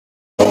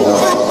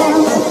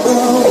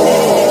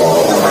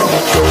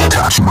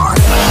ASMR.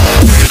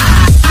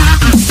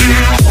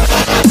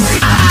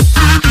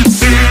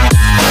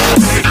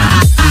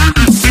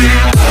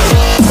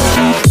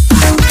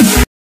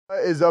 What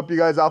is up, you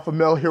guys? Alpha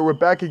Male here. We're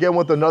back again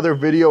with another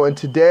video, and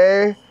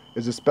today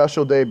is a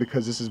special day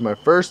because this is my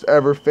first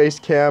ever face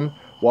cam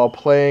while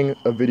playing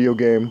a video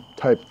game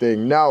type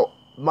thing. Now,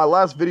 my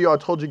last video I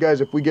told you guys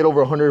if we get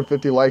over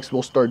 150 likes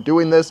we'll start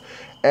doing this,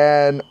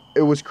 and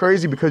it was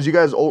crazy because you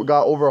guys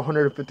got over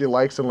 150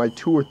 likes in like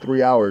 2 or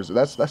 3 hours.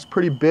 That's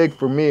pretty big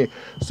for me.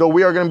 So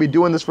we are going to be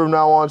doing this from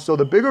now on. So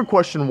the bigger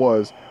question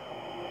was,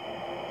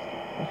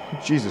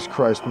 Jesus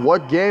Christ,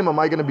 what game am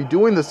I going to be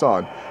doing this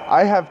on?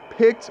 I have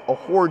picked a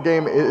horror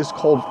game. It is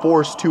called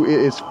Forest 2.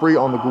 It is free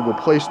on the Google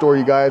Play Store,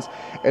 you guys,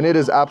 and it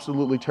is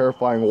absolutely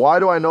terrifying. Why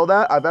do I know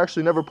that? I've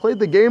actually never played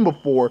the game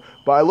before,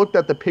 but I looked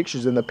at the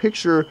pictures, and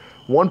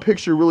one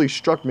picture really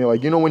struck me.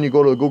 Like, you know, when you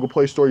go to the Google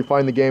Play Store, you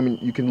find the game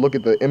and you can look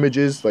at the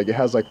images. Like, it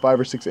has like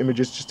 5 or 6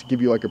 images just to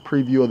give you like a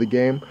preview of the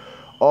game.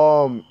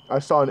 I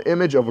saw an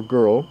image of a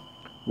girl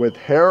with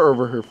hair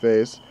over her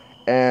face,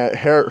 and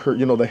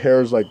you know, the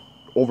hair is like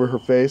over her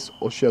face.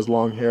 Well, she has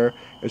long hair,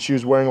 and she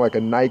was wearing like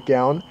a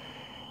nightgown,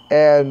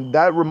 and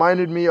that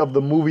reminded me of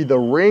the movie The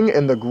Ring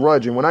and The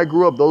Grudge. And when I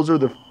grew up, those are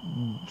the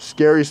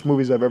scariest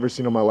movies I've ever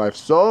seen in my life.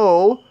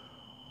 So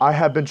I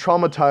have been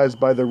traumatized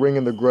by The Ring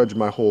and The Grudge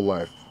my whole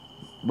life.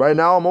 Right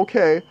now I'm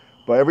okay,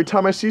 but every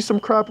time I see some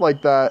crap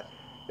like that,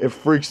 it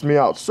freaks me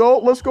out. So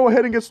let's go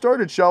ahead and get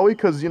started, shall we?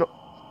 Because, you know,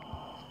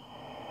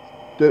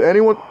 did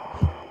anyone...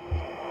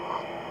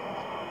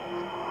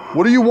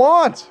 What do you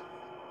want?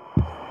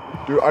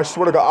 Dude, I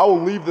swear to God, I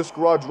will leave this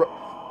garage.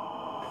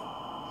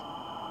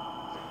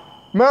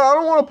 Man, I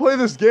don't want to play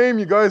this game,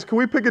 you guys. Can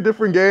we pick a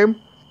different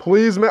game?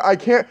 Please, man. I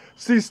can't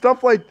see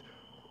stuff like...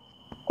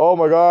 Oh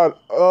my God.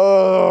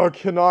 I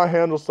cannot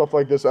handle stuff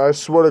like this. I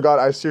swear to God,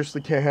 I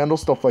seriously can't handle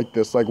stuff like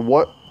this. Like,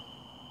 what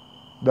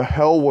the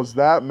hell was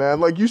that, man?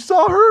 Like, you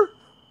saw her?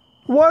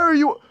 Why are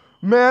you...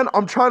 Man,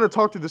 I'm trying to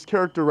talk to this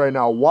character right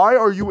now. Why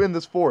are you in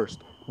this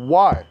forest?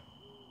 Why?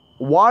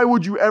 Why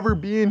would you ever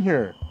be in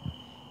here?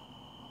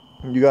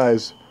 You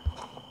guys,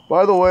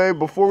 by the way,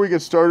 before we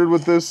get started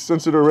with this,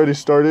 since it already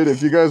started,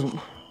 if you guys,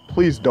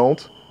 please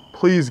don't.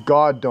 Please,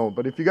 God, don't.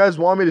 But if you guys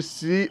want to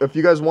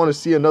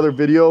see another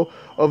video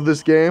of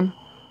this game,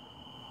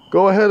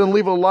 go ahead and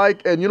leave a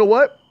like. And you know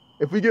what?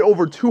 If we get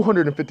over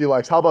 250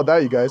 likes, how about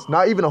that, you guys?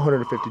 Not even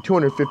 150,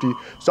 250.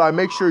 So I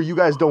make sure you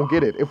guys don't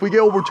get it. If we get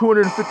over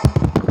 250...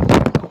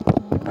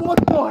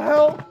 What the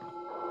hell?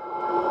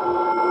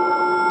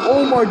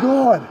 Oh my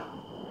God.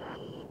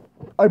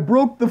 I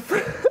broke the...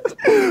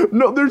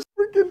 No,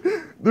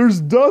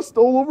 there's dust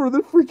all over the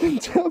freaking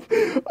tab.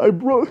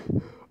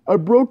 I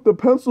broke the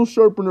pencil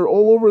sharpener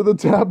all over the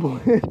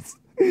tablets.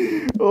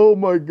 Oh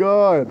my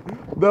God.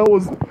 That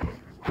was...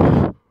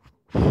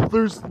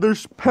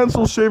 There's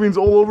pencil shavings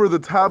all over the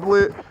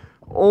tablet.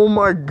 Oh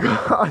my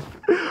God.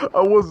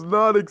 I was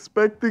not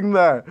expecting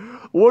that.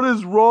 What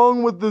is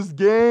wrong with this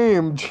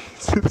game?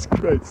 Jesus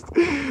Christ.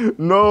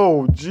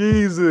 No,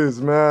 Jesus,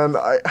 man.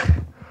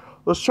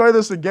 Let's try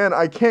this again.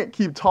 I can't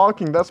keep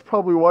talking. That's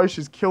probably why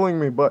she's killing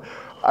me. But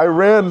I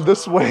ran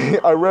this way.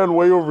 I ran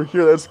way over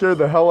here. That scared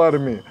the hell out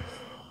of me.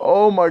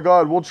 Oh my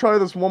God. We'll try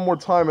this one more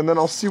time, and then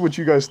I'll see what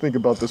you guys think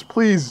about this.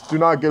 Please do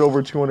not get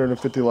over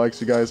 250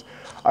 likes, you guys.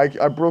 I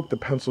broke the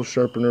pencil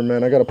sharpener,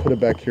 man. I got to put it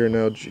back here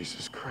now.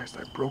 Jesus Christ.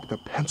 I broke the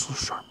pencil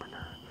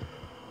sharpener.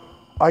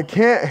 I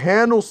can't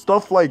handle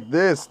stuff like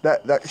this.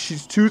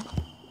 She's too...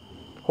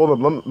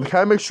 Hold on. Can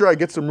I make sure I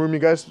get some room, you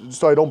guys,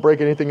 so I don't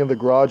break anything in the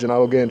garage and I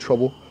don't get in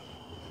trouble?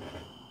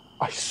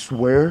 I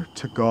swear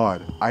to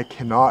God, I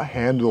cannot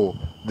handle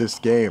this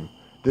game.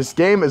 This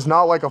game is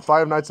not like a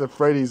Five Nights at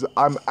Freddy's.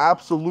 I'm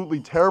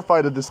absolutely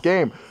terrified of this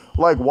game.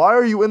 Like, why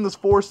are you in this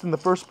forest in the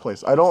first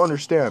place? I don't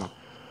understand.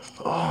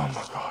 Oh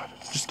my God.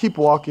 Just keep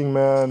walking,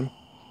 man.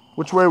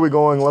 Which way are we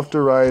going, left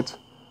or right?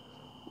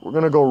 We're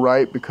gonna go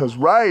right because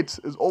right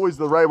is always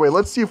the right way.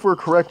 Let's see if we're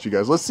correct, you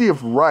guys. Let's see if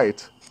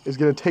right is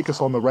gonna take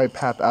us on the right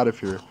path out of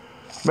here.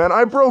 Man,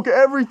 I broke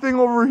everything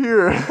over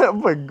here. Oh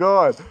my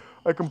God.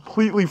 I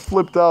completely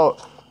flipped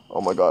out.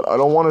 Oh my God, I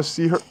don't want to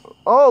see her.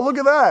 Oh, look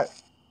at that.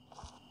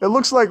 It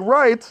looks like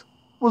right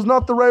was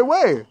not the right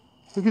way.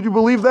 Could you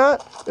believe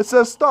that? It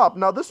says stop.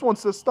 Now this one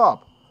says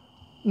stop.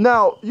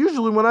 Now,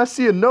 usually when I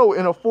see a note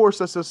in a forest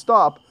that says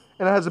stop,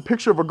 and it has a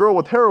picture of a girl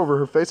with hair over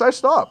her face, I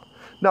stop.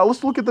 Now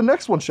let's look at the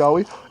next one, shall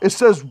we? It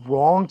says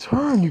wrong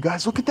turn, you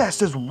guys. Look at that. It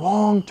says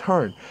wrong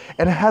turn.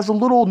 And it has a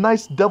little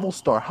nice devil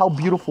star. How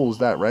beautiful is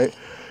that, right?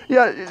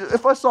 Yeah,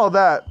 if I saw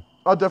that,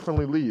 I'll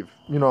definitely leave.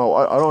 You know,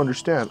 I don't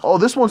understand. Oh,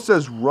 this one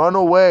says run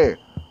away.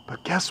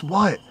 But guess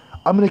what?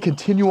 I'm going to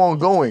continue on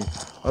going.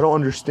 I don't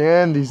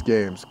understand these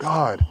games.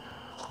 God.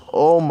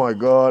 Oh my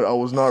God. I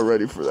was not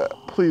ready for that.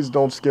 Please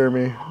don't scare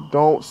me.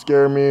 Don't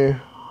scare me.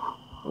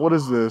 What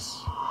is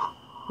this?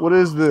 What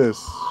is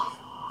this?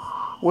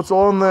 What's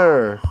on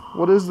there?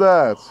 What is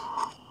that?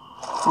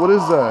 What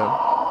is that?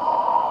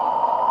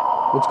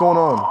 What's going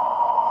on?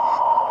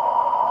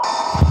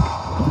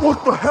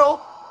 What the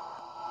hell?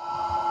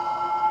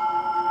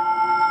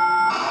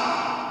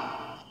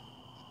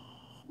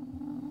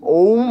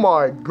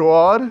 my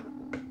god.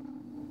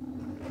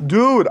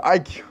 Dude,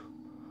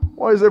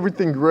 why is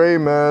everything gray,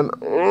 man?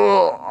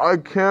 Ugh, I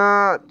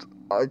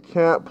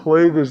can't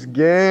play this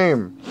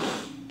game.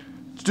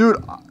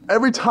 Dude,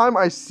 every time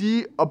I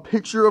see a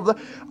picture of that,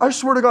 I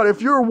swear to God,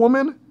 if you're a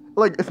woman,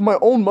 like if my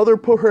own mother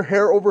put her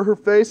hair over her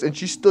face and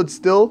she stood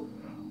still,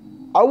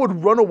 I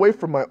would run away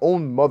from my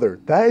own mother.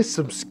 That is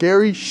some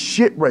scary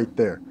shit right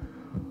there.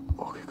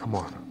 Okay, come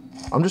on.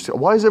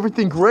 Why is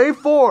everything gray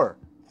for?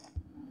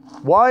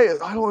 Why?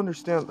 I don't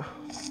understand.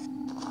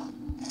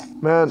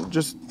 Man,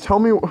 just tell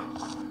me.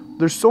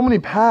 There's so many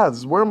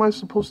paths. Where am I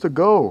supposed to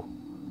go?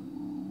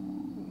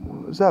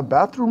 Is that a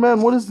bathroom,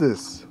 man? What is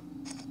this?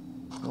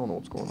 I don't know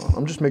what's going on.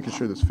 I'm just making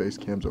sure this face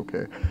cam's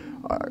okay.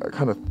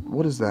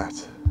 What is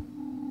that?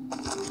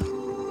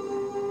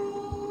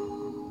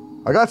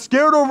 I got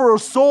scared over a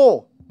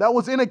soul that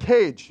was in a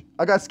cage.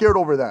 I got scared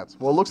over that.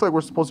 Well, it looks like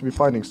we're supposed to be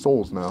finding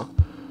souls now.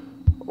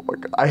 Oh my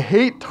God. I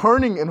hate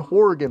turning in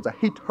horror games. I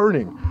hate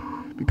turning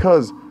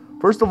because,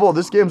 first of all,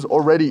 this game's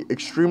already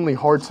extremely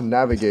hard to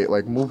navigate,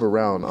 like move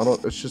around.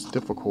 It's just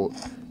difficult.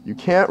 You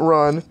can't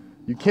run.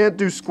 You can't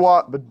do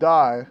squat but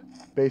die,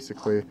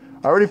 basically.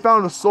 I already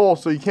found a soul,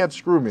 so you can't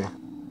screw me.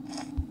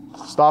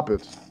 Stop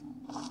it.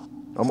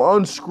 I'm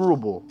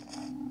unscrewable.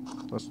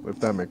 If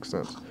that makes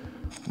sense.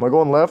 Am I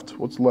going left?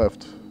 What's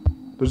left?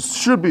 There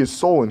should be a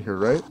soul in here,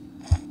 right?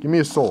 Give me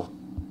a soul.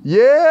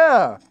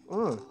 Yeah!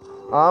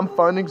 I'm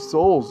finding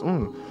souls.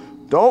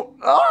 Don't.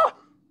 Ah!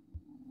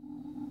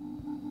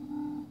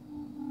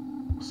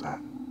 What's that?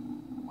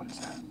 What is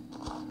that?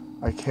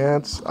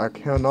 I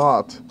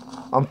cannot.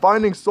 I'm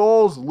finding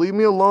souls. Leave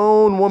me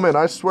alone, woman.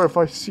 I swear if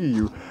I see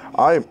you,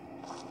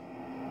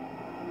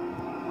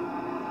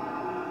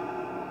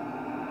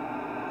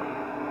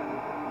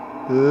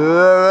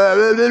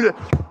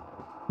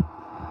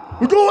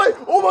 Go away!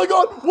 Oh my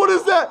God! What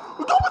is that?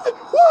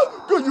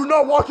 What? God, you're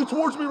not walking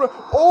towards me, right?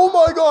 Oh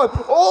my God!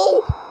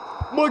 Oh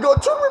my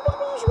God! Turn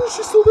around! Is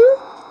she still there?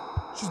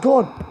 She's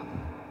gone.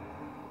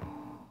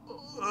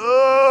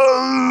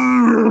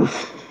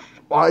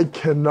 I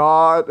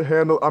cannot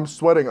handle. I'm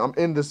sweating. I'm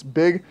in this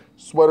big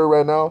sweater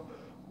right now.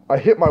 I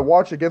hit my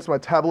watch against my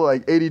tablet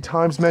like 80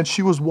 times, man.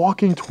 She was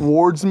walking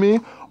towards me.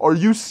 Are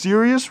you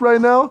serious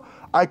right now?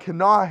 I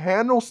cannot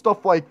handle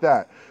stuff like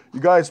that. You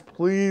guys,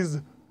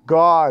 please,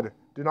 God,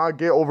 do not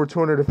get over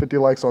 250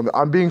 likes on that.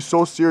 I'm being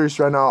so serious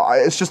right now.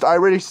 I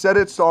already said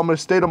it, so I'm going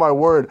to stay to my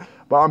word.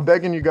 But I'm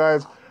begging you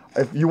guys,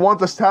 if you want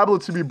this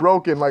tablet to be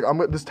broken, like,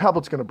 this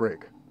tablet's going to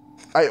break.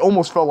 I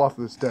almost fell off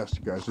this desk,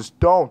 you guys. Just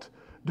don't.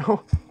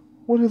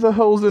 What the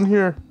hell's in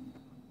here?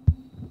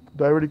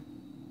 Did I already?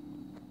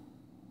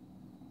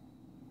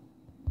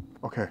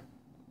 Okay,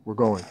 we're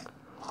going.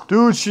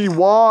 Dude, she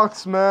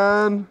walks,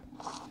 man.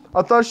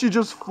 I thought she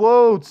just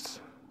floats.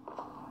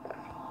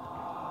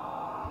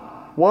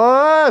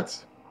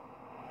 What?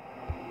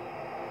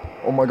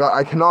 Oh my God,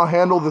 I cannot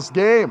handle this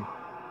game.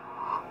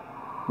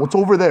 What's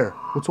over there?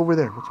 What's over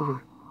there? What's over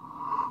there?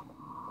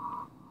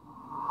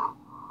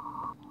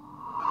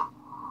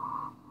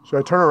 Should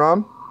I turn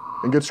around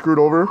and get screwed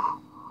over?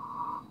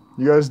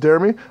 You guys dare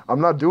me?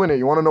 I'm not doing it.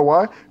 You want to know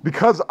why?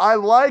 Because I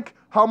like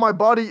how my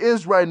body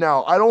is right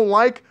now. I don't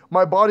like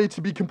my body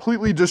to be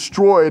completely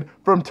destroyed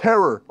from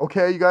terror.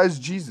 Okay, you guys?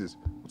 Jesus.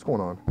 What's going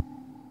on?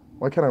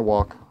 Why can't I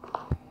walk?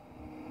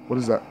 What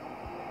is that?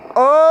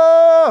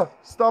 Ah!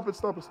 Stop it,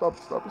 stop it, stop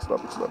it, stop it,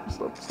 stop it, stop it,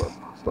 stop it, stop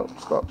it, stop,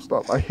 stop,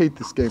 stop. I hate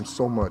this game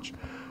so much.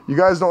 You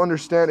guys don't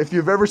understand. If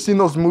you've ever seen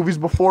those movies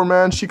before,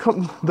 man,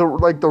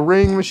 The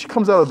Ring, she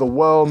comes out of the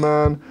well,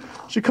 man.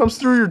 She comes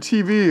through your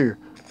TV.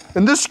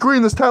 And this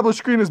tablet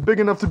screen is big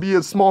enough to be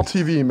a small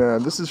TV,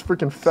 man. This is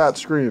freaking fat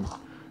screen.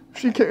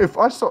 I'm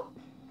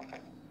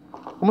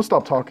gonna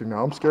stop talking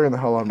now. I'm scaring the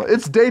hell out of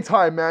It's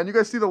daytime, man. You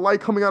guys see the light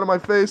coming out of my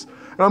face?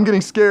 And I'm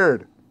getting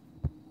scared.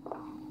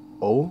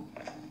 Oh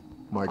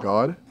my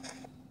God.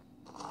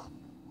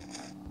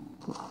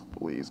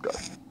 Please, God.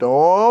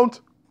 Don't.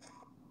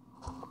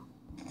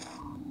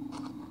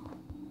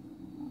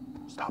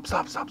 Stop,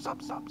 stop, stop,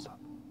 stop, stop, stop.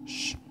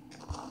 Shh.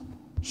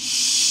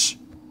 Shh.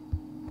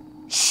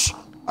 Shh.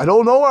 I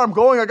don't know where I'm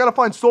going. I gotta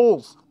find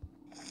souls.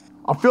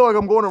 I feel like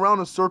I'm going around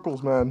in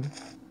circles, man.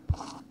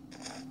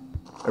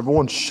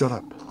 Everyone shut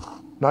up.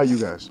 Not you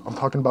guys. I'm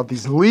talking about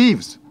these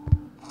leaves.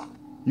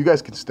 You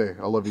guys can stay.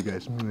 I love you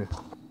guys.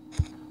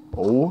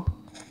 Oh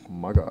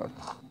my God.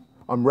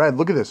 I'm red.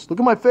 Look at this. Look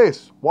at my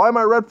face. Why am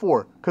I red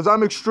for? Because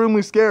I'm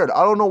extremely scared.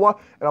 I don't know why.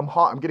 And I'm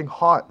hot. I'm getting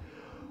hot.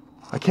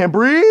 I can't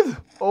breathe.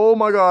 Oh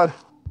my God.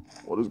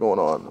 What is going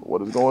on?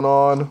 What is going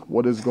on?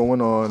 What is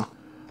going on?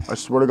 I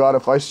swear to God,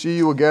 if I see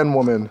you again,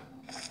 woman.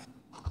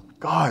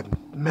 God,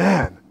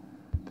 man.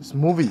 This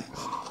movie.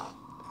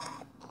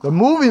 The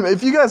movie,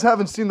 if you guys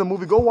haven't seen the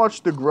movie, go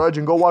watch The Grudge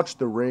and go watch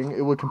The Ring.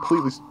 It would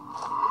completely...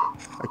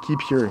 I keep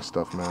hearing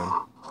stuff, man.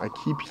 I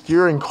keep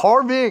hearing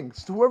carving.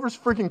 Whoever's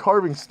freaking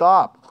carving,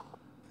 stop.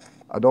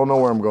 I don't know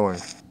where I'm going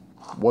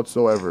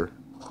whatsoever.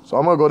 So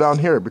I'm going to go down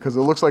here because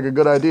it looks like a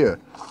good idea.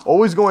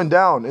 Always going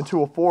down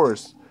into a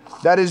forest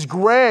that is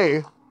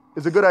gray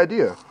is a good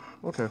idea.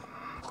 Okay.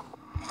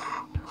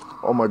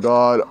 Oh my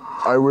God.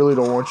 I really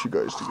don't want you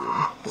guys to get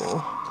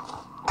well.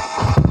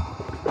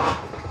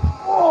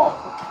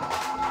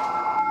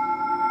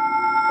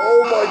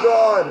 Oh my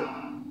god!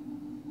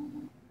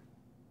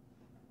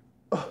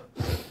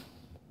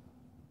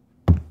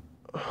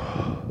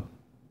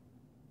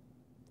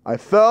 I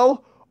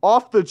fell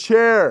off the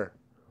chair.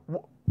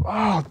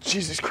 Oh,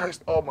 Jesus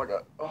Christ. Oh my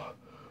god. Oh.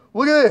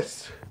 Look at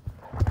this.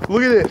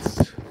 Look at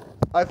this.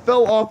 I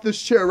fell off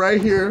this chair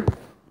right here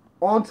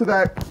onto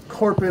that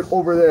carpet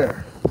over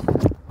there.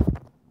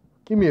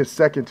 Give me a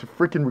second to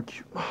freaking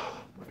recuse. Oh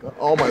my god.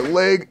 Oh, my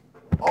leg.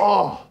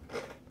 Oh.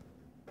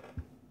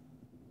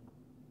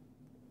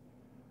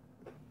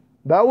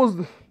 That was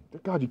the...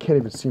 God, you can't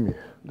even see me.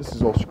 This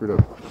is all screwed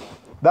up.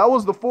 That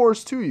was The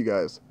Forest 2, you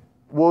guys.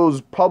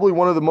 Was probably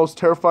one of the most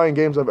terrifying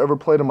games I've ever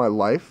played in my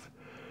life.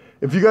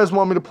 If you guys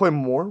want me to play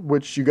more,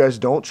 which you guys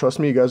don't, trust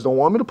me, you guys don't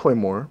want me to play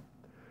more,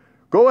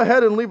 go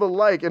ahead and leave a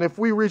like. And if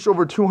we reach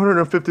over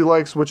 250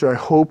 likes, which I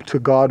hope to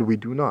God we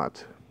do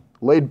not.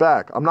 Laid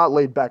back. I'm not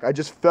laid back. I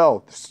just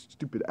fell. This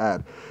stupid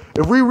ad.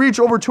 If we reach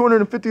over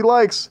 250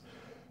 likes,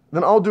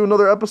 then I'll do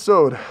another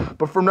episode.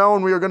 But from now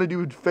on, we are going to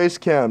do face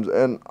cams.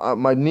 And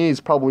my knee's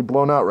probably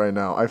blown out right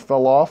now. I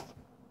fell off.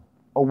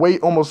 A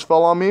weight almost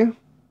fell on me.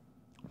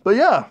 But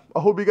yeah, I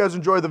hope you guys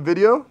enjoyed the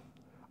video.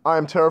 I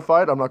am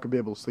terrified. I'm not going to be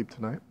able to sleep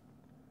tonight.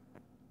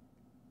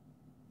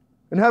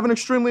 And have an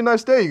extremely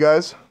nice day, you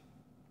guys.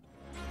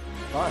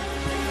 Bye.